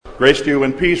Grace to you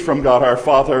and peace from God our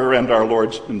Father and our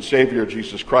Lord and Savior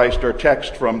Jesus Christ. Our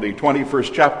text from the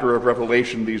 21st chapter of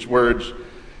Revelation, these words,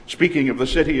 speaking of the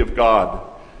city of God.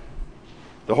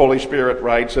 The Holy Spirit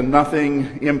writes, "And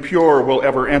nothing impure will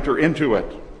ever enter into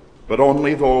it, but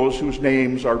only those whose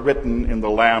names are written in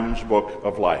the Lamb's book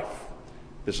of life."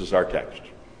 This is our text.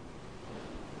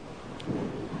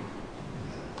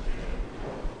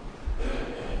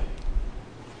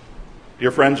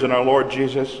 Dear friends in our Lord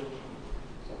Jesus,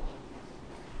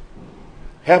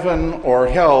 heaven or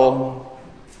hell,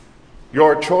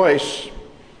 your choice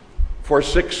for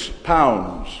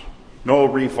 £6, no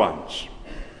refunds.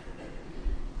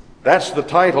 That's the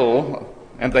title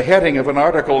and the heading of an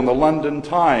article in the London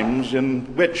Times,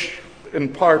 in which in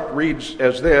part reads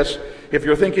as this: "If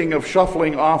you're thinking of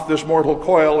shuffling off this mortal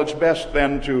coil, it's best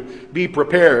then to be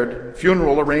prepared.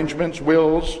 Funeral arrangements,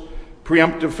 wills,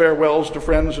 preemptive farewells to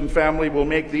friends and family will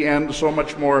make the end so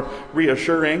much more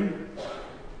reassuring.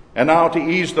 And now, to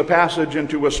ease the passage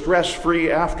into a stress-free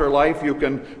afterlife, you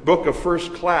can book a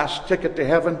first-class ticket to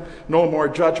heaven. No more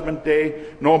judgment day,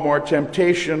 no more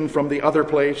temptation from the other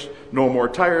place, no more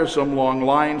tiresome long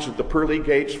lines at the pearly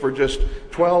gates for just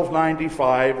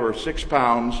 $12.95 or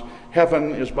 £6.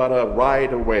 Heaven is but a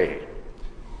ride away."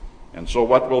 And so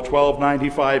what will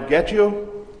 $12.95 get you?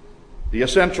 The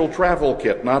essential travel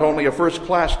kit, not only a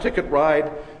first-class ticket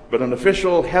ride, but an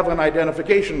official heaven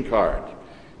identification card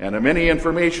and a mini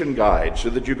information guide so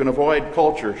that you can avoid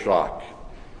culture shock.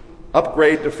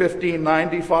 Upgrade to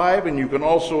 $15.95, and you can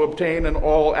also obtain an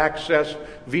all-access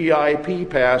VIP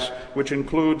pass, which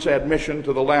includes admission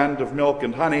to the land of milk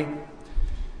and honey.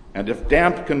 And if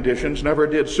damp conditions never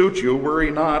did suit you,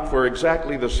 worry not. For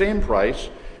exactly the same price,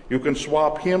 you can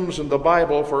swap hymns and the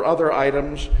Bible for other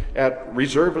items at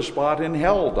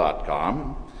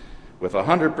reserveaspotinhell.com. With a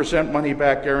 100%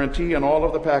 money-back guarantee and all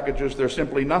of the packages, there's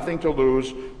simply nothing to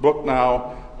lose. Book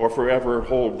now or forever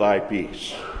hold thy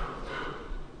peace.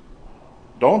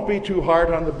 Don't be too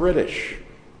hard on the British.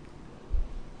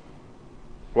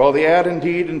 While the ad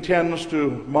indeed intends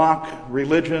to mock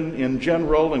religion in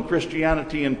general and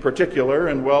Christianity in particular,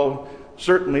 and while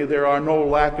certainly there are no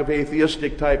lack of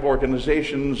atheistic-type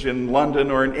organizations in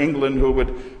London or in England who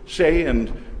would say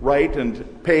and write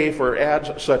and pay for ads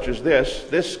such as this.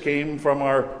 This came from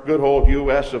our good old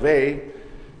US of A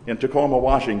in Tacoma,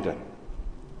 Washington.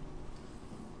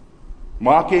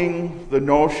 Mocking the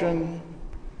notion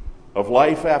of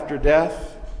life after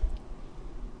death,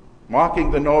 mocking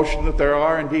the notion that there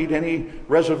are indeed any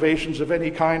reservations of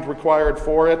any kind required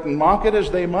for it, and mock it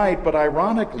as they might, but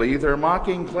ironically, their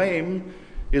mocking claim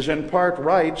is in part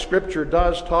right. Scripture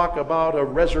does talk about a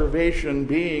reservation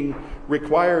being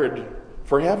required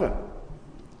for heaven.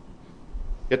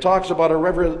 It talks about a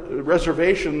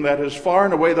reservation that is far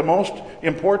and away the most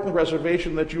important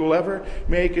reservation that you will ever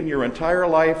make in your entire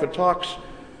life. It talks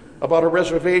about a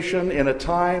reservation in a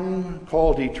time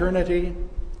called eternity,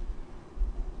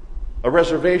 a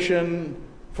reservation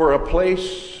for a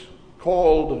place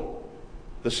called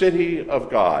the city of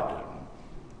God,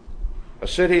 a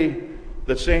city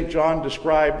that St. John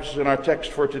describes in our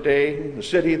text for today, a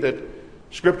city that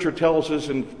Scripture tells us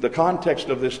in the context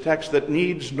of this text that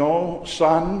needs no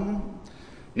sun,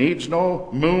 needs no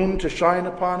moon to shine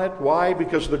upon it. Why?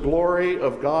 Because the glory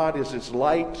of God is its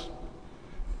light,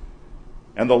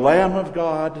 and the Lamb of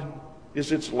God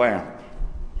is its lamp.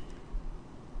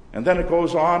 And then it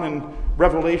goes on in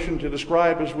Revelation to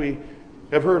describe, as we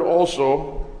have heard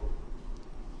also,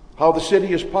 how the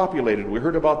city is populated. We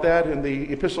heard about that in the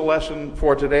epistle lesson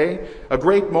for today. A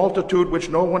great multitude which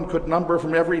no one could number,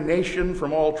 from every nation,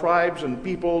 from all tribes and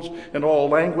peoples and all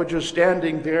languages,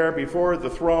 standing there before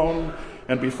the throne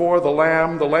and before the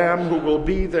Lamb who will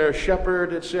be their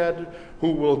shepherd, it said,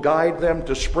 who will guide them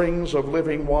to springs of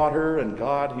living water, and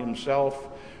God himself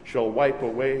shall wipe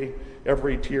away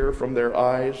every tear from their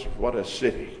eyes. What a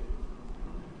city.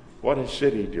 What a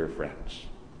city, dear friends.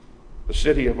 The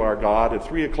city of our God. At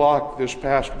 3 o'clock this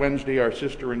past Wednesday, our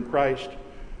sister in Christ,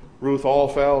 Ruth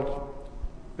Allfeld,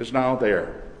 is now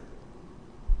there.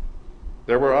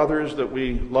 There were others that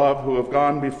we love who have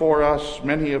gone before us,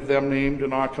 many of them named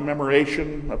in our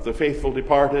commemoration of the faithful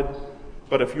departed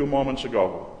but a few moments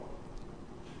ago.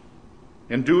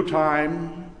 In due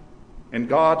time, in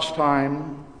God's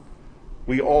time,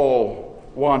 we all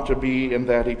want to be in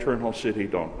that eternal city,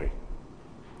 don't we?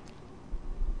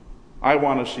 I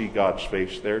want to see God's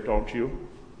face there, don't you?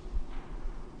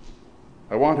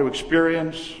 I want to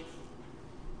experience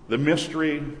the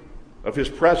mystery of his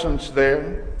presence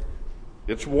there.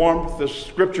 Its warmth, as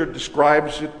Scripture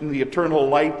describes it, in the eternal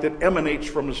light that emanates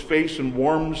from his face and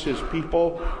warms his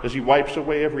people as he wipes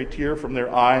away every tear from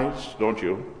their eyes, don't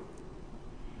you?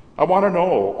 I want to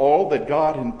know all that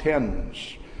God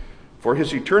intends for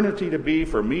his eternity to be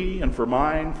for me and for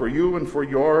mine, for you and for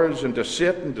yours, and to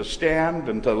sit and to stand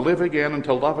and to live again and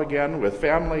to love again with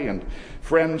family and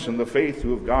friends in the faith who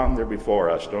have gone there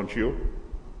before us, don't you?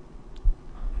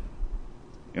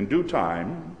 In due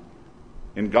time,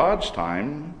 in God's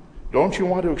time, don't you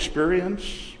want to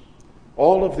experience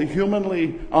all of the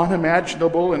humanly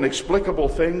unimaginable and inexplicable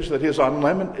things that his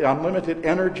unlimited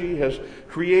energy has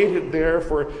created there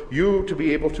for you to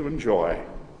be able to enjoy?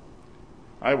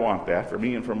 I want that for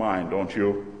me and for mine, don't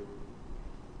you?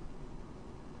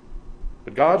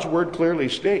 But God's word clearly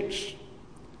states,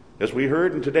 as we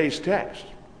heard in today's text,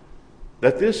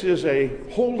 that this is a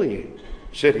holy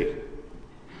city.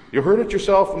 You heard it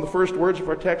yourself from the first words of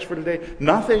our text for today.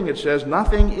 Nothing, it says,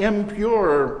 nothing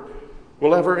impure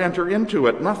will ever enter into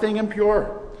it. Nothing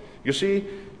impure. You see,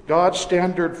 God's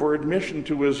standard for admission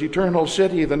to his eternal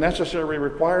city, the necessary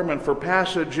requirement for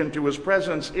passage into his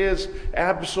presence, is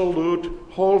absolute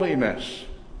holiness.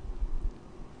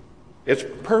 It's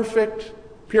perfect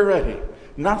purity.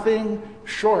 Nothing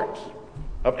short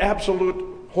of absolute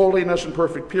holiness and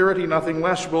perfect purity. Nothing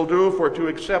less will do, for to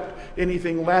accept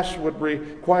anything less would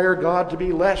require God to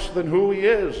be less than who he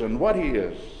is and what he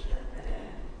is.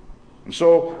 And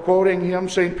so, quoting him,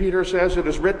 St. Peter says, "It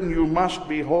is written, you must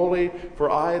be holy,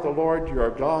 for I, the Lord your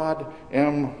God,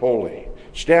 am holy."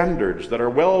 Standards that are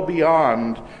well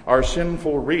beyond our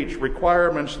sinful reach,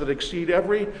 requirements that exceed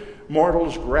every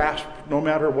mortal's grasp, no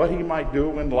matter what he might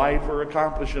do in life or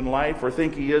accomplish in life or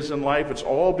think he is in life. It's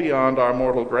all beyond our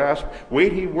mortal grasp.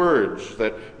 Weighty words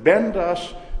that bend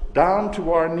us down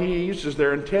to our knees, as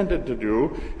they're intended to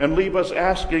do, and leave us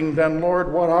asking, then,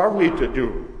 Lord, what are we to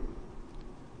do?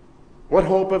 What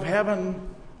hope of heaven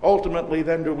ultimately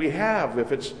then do we have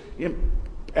if it's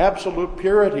absolute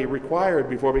purity required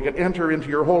before we can enter into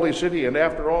your holy city? And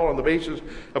after all, on the basis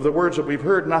of the words that we've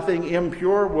heard, nothing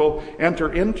impure will enter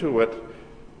into it.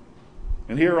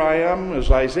 And here I am,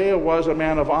 as Isaiah was, a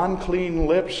man of unclean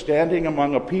lips, standing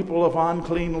among a people of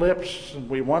unclean lips. And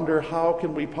we wonder, how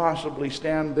can we possibly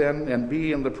stand then and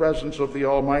be in the presence of the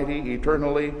Almighty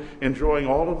eternally, enjoying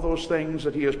all of those things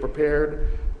that he has prepared?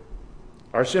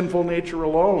 Our sinful nature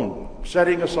alone,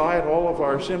 setting aside all of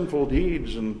our sinful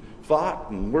deeds and thought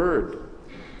and word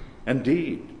and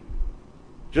deed.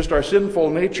 Just our sinful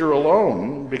nature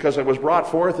alone, because I was brought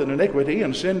forth in iniquity,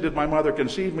 and sin did my mother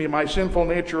conceive me, my sinful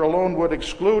nature alone would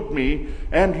exclude me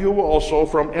and you also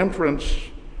from entrance.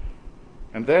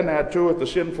 And then add to it the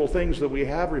sinful things that we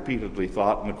have repeatedly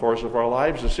thought in the course of our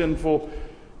lives, the sinful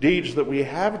deeds that we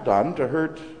have done to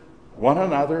hurt one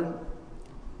another.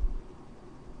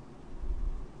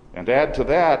 And add to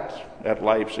that, at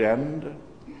life's end,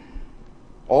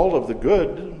 all of the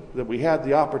good that we had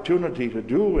the opportunity to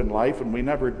do in life and we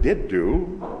never did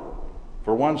do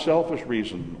for one selfish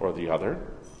reason or the other.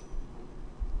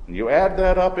 And you add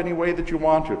that up any way that you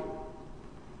want to.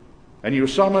 And you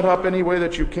sum it up any way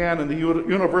that you can, and the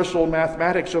universal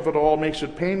mathematics of it all makes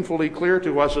it painfully clear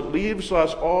to us. It leaves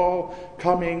us all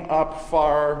coming up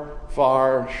far,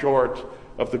 far short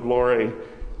of the glory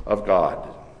of God.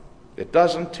 It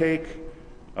doesn't take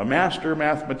a master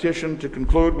mathematician to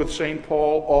conclude with St.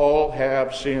 Paul, all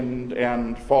have sinned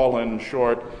and fallen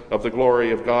short of the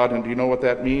glory of God. And do you know what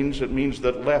that means? It means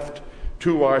that left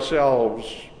to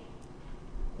ourselves,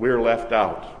 we're left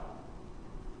out.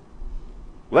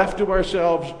 Left to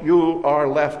ourselves, you are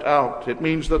left out. It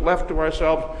means that left to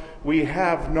ourselves, we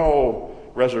have no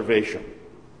reservation.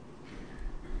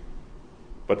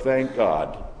 But thank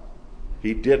God,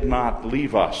 he did not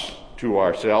leave us to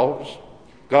ourselves.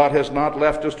 God has not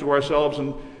left us to ourselves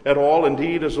at all.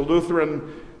 Indeed, as a Lutheran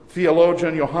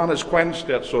theologian, Johannes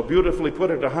Quenstedt, so beautifully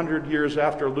put it 100 years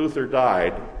after Luther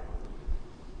died,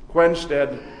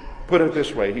 Quenstedt put it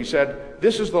this way. He said,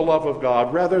 "This is the love of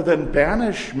God. Rather than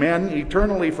banish men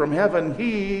eternally from heaven,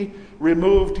 he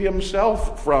removed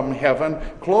himself from heaven,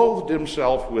 clothed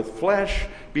himself with flesh,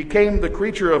 became the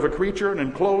creature of a creature, and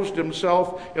enclosed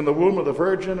himself in the womb of the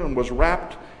Virgin, and was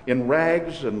wrapped in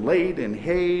rags and laid in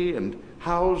hay and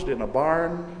housed in a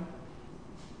barn."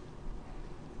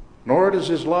 Nor does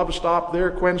his love stop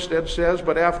there, Quenstedt says,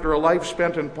 but after a life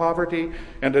spent in poverty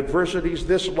and adversities,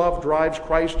 this love drives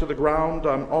Christ to the ground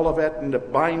on Olivet, and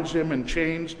it binds him in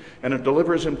chains, and it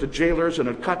delivers him to jailers, and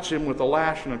it cuts him with a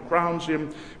lash, and it crowns him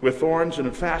with thorns, and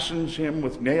it fastens him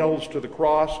with nails to the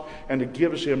cross, and it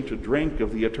gives him to drink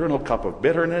of the eternal cup of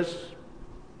bitterness.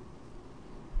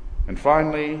 And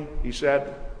finally, he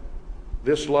said,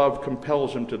 this love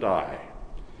compels him to die,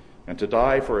 and to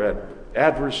die for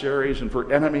adversaries and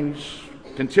for enemies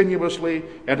continuously.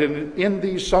 And in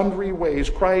these sundry ways,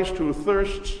 Christ, who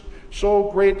thirsts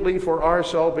so greatly for our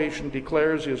salvation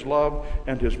declares his love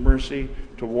and his mercy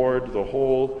toward the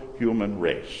whole human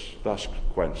race. Thus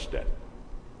Quenstead.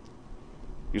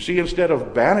 You see, instead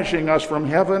of banishing us from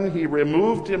heaven, he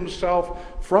removed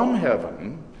himself from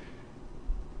heaven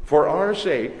for our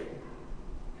sake,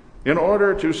 in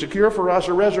order to secure for us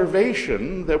a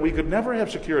reservation that we could never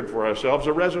have secured for ourselves,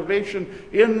 a reservation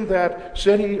in that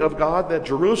city of God, that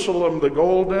Jerusalem the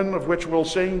golden, of which we'll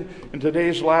sing in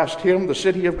today's last hymn, the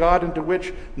city of God into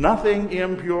which nothing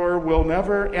impure will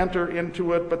never enter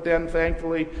into it. But then,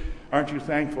 thankfully, aren't you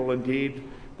thankful indeed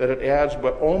that it adds,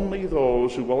 but only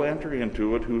those who will enter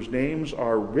into it whose names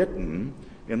are written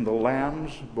in the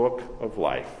Lamb's book of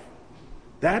life.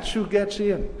 That's who gets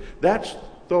in. That's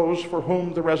those for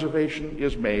whom the reservation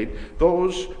is made,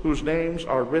 those whose names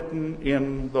are written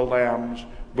in the Lamb's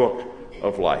book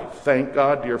of life. Thank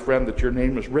God, dear friend, that your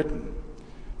name is written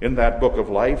in that book of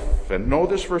life. And know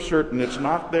this for certain, it's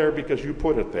not there because you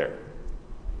put it there.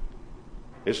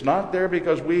 It's not there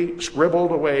because we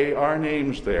scribbled away our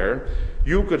names there.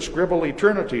 You could scribble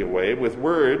eternity away with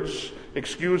words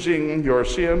excusing your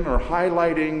sin or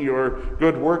highlighting your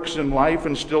good works in life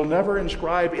and still never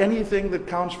inscribe anything that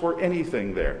counts for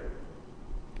anything there.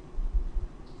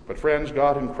 But friends,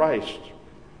 God in Christ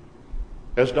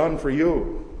has done for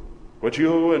you what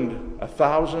you and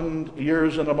 1,000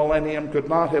 years and a millennium could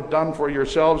not have done for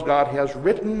yourselves. God has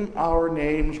written our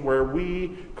names where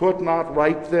we could not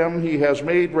write them. He has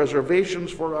made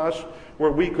reservations for us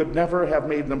where we could never have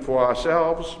made them for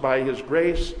ourselves. By his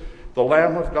grace, the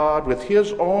Lamb of God, with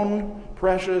his own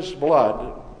precious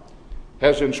blood,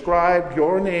 has inscribed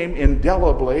your name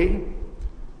indelibly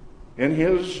in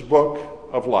his book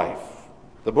of life.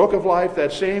 The book of life,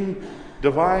 that same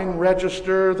divine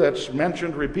register that's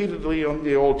mentioned repeatedly in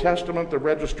the Old Testament, the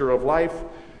register of life,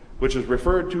 which is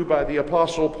referred to by the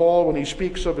Apostle Paul when he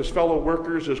speaks of his fellow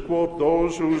workers as, quote,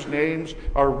 those whose names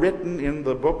are written in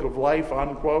the book of life,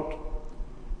 unquote.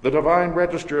 The divine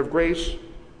register of grace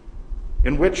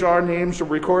in which our names are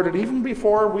recorded even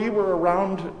before we were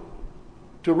around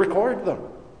to record them.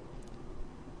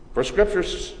 For Scripture,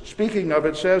 speaking of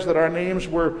it, says that our names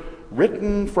were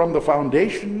written from the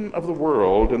foundation of the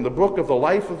world in the book of the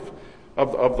life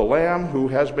of the Lamb who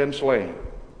has been slain.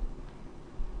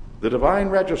 The divine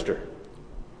register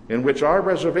in which our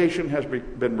reservation has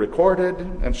been recorded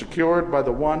and secured by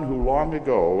the one who long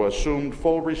ago assumed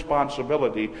full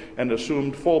responsibility and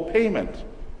assumed full payment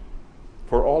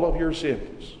for all of your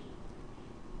sins.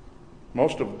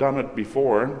 Most have done it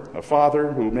before. A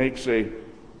father who makes a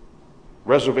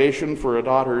reservation for a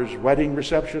daughter's wedding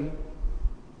reception.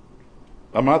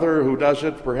 A mother who does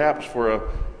it perhaps for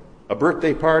a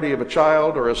birthday party of a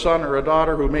child, or a son or a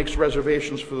daughter who makes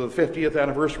reservations for the 50th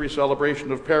anniversary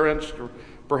celebration of parents, or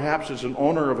perhaps is an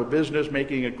owner of a business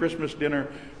making a Christmas dinner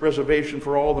reservation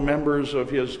for all the members of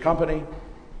his company.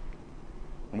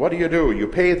 And what do? You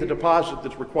pay the deposit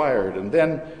that's required, and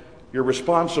then you're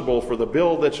responsible for the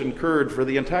bill that's incurred for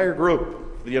the entire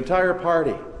group, the entire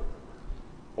party.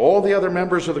 All the other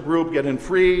members of the group get in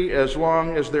free as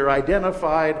long as they're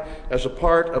identified as a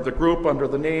part of the group under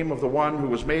the name of the one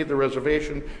who has made the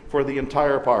reservation for the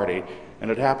entire party. And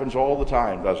it happens all the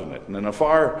time, doesn't it? And in a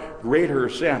far greater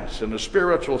sense, in a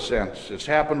spiritual sense, it's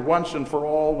happened once and for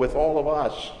all with all of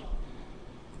us,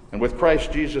 and with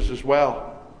Christ Jesus as well.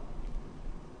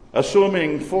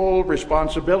 Assuming full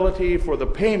responsibility for the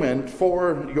payment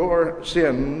for your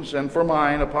sins and for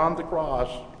mine upon the cross,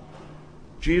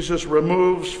 Jesus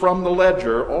removes from the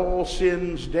ledger all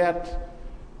sin's debt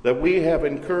that we have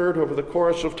incurred over the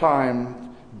course of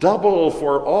time. Double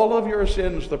for all of your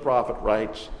sins, the prophet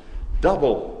writes.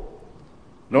 Double.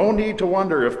 No need to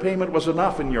wonder if payment was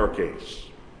enough in your case.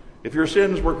 If your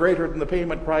sins were greater than the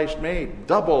payment Christ made,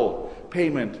 double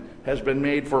payment has been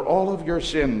made for all of your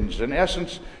sins. In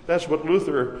essence, that's what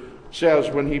Luther says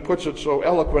when he puts it so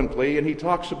eloquently, and he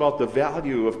talks about the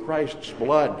value of Christ's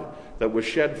blood that was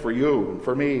shed for you and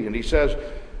for me. And he says,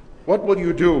 what will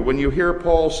you do when you hear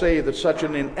Paul say that such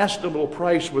an inestimable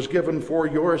price was given for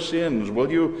your sins?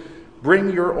 Will you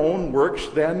bring your own works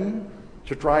then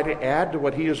to try to add to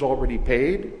what he has already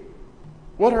paid?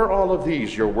 What are all of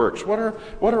these, your works? What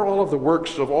are all of the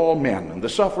works of all men and the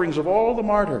sufferings of all the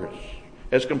martyrs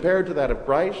as compared to that of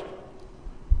Christ?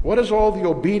 What is all the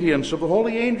obedience of the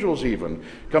holy angels even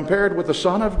compared with the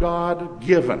Son of God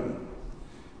given?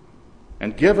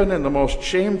 And given in the most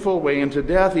shameful way into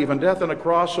death, even death on a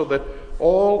cross, so that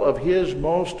all of his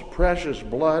most precious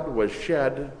blood was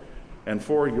shed, and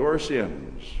for your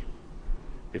sins.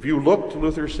 If you looked,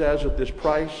 Luther says, at this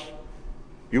price,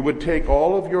 you would take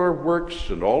all of your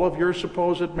works and all of your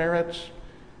supposed merits,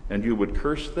 and you would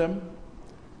curse them,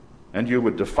 and you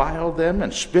would defile them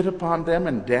and spit upon them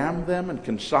and damn them and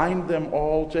consign them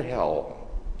all to hell.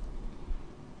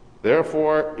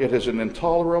 Therefore, it is an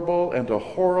intolerable and a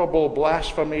horrible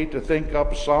blasphemy to think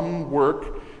up some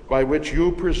work by which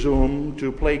you presume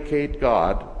to placate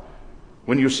God,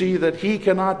 when you see that he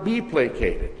cannot be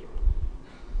placated,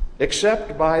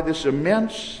 except by this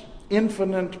immense,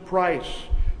 infinite price,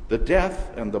 the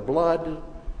death and the blood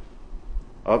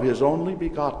of his only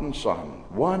begotten Son.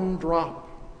 One drop,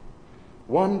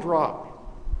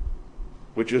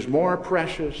 which is more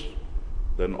precious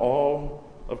than all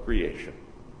of creation.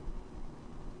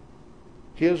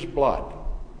 His blood,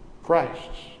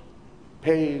 Christ's,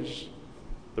 pays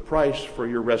the price for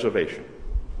your reservation.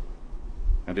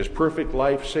 And his perfect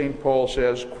life, St. Paul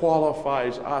says,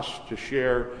 qualifies us to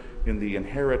share in the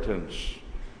inheritance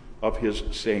of his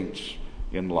saints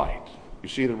in light. You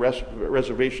see, the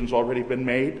reservation's already been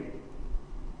made.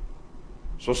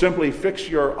 So simply fix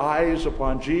your eyes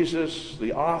upon Jesus,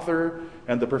 the author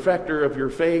and the perfecter of your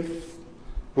faith,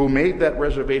 who made that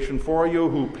reservation for you,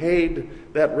 who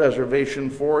paid that reservation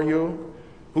for you,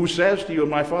 who says to you, in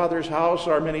my Father's house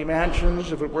are many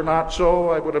mansions. If it were not so,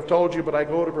 I would have told you, but I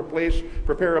go to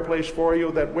prepare a place for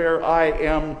you, that where I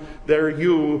am, there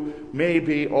you may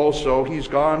be also. He's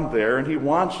gone there, and he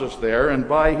wants us there, and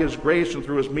by his grace and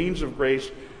through his means of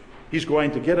grace, he's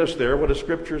going to get us there. What does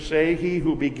Scripture say? He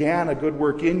who began a good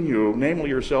work in you, namely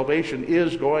your salvation,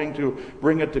 is going to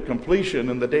bring it to completion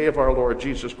in the day of our Lord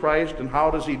Jesus Christ. And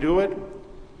how does he do it?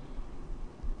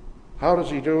 How does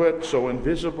he do it? So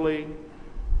invisibly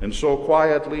and so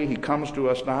quietly, he comes to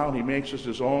us now and he makes us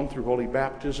his own through holy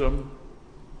baptism,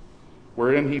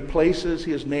 wherein he places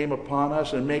his name upon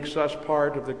us and makes us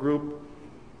part of the group,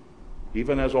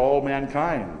 even as all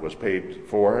mankind was paid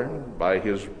for by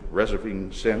his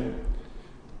reserving sin.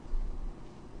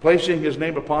 Placing his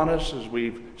name upon us, as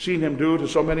we've seen him do to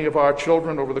so many of our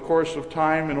children over the course of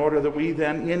time, in order that we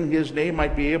then in his name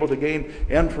might be able to gain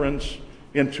entrance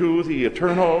into the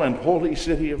eternal and holy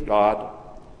city of God.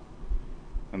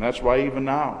 And that's why even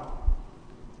now,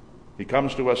 he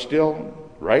comes to us still,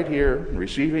 right here,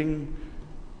 receiving,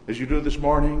 as you do this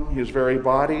morning, his very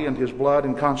body and his blood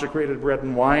in consecrated bread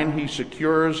and wine. He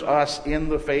secures us in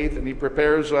the faith, and he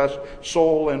prepares us,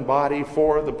 soul and body,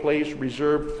 for the place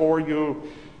reserved for you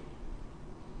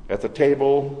at the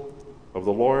table of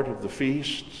the Lord of the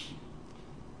feasts.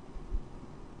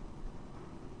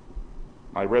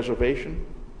 My reservation,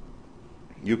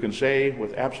 you can say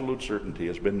with absolute certainty,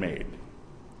 has been made.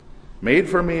 Made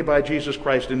for me by Jesus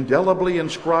Christ, indelibly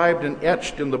inscribed and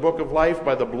etched in the book of life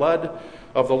by the blood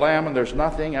of the Lamb. And there's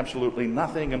nothing, absolutely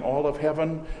nothing in all of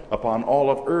heaven, upon all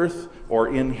of earth, or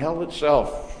in hell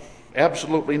itself,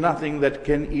 absolutely nothing that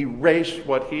can erase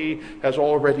what he has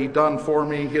already done for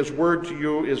me. His word to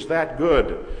you is that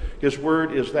good. His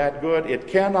word is that good. It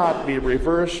cannot be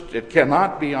reversed. It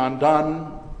cannot be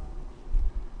undone.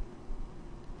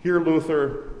 Hear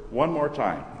Luther one more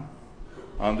time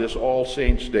on this All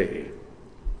Saints' Day,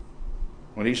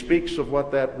 when he speaks of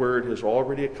what that word has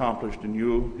already accomplished in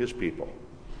you, his people.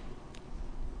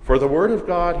 For the word of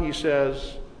God, he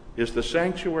says, is the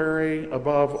sanctuary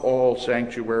above all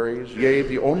sanctuaries, yea,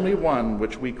 the only one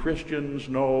which we Christians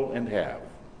know and have.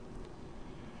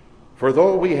 For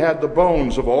though we had the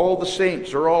bones of all the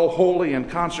saints, or all holy and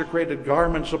consecrated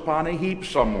garments upon a heap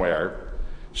somewhere,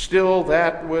 still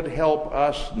that would help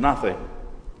us nothing.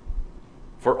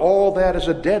 For all that is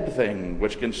a dead thing,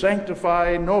 which can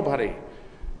sanctify nobody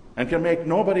and can make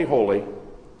nobody holy.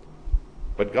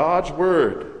 But God's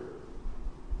word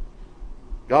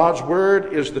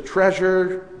is the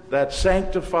treasure that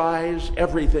sanctifies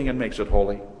everything and makes it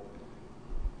holy,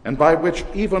 and by which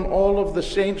even all of the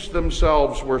saints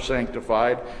themselves were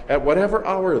sanctified. At whatever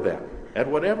hour then, at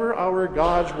whatever hour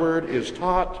God's word is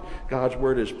taught, God's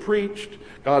word is preached,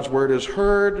 God's word is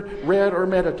heard, read, or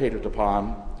meditated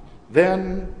upon,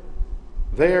 then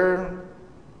there,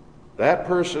 that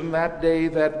person, that day,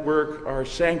 that work are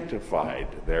sanctified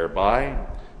thereby,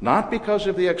 not because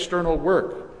of the external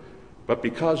work, but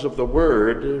because of the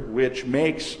word which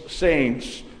makes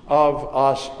saints of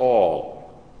us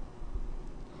all.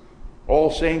 All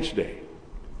Saints' Day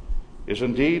is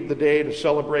indeed the day to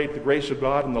celebrate the grace of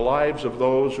God in the lives of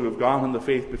those who have gone in the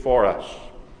faith before us.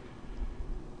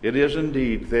 It is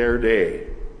indeed their day.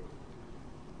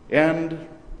 And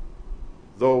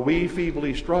though we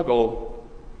feebly struggle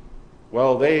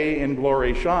while they in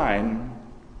glory shine,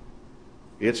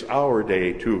 it's our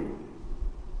day too.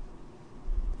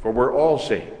 For we're all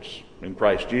saints in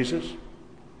Christ Jesus.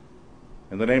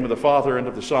 In the name of the Father, and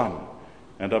of the Son,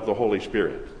 and of the Holy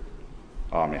Spirit.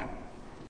 Amen.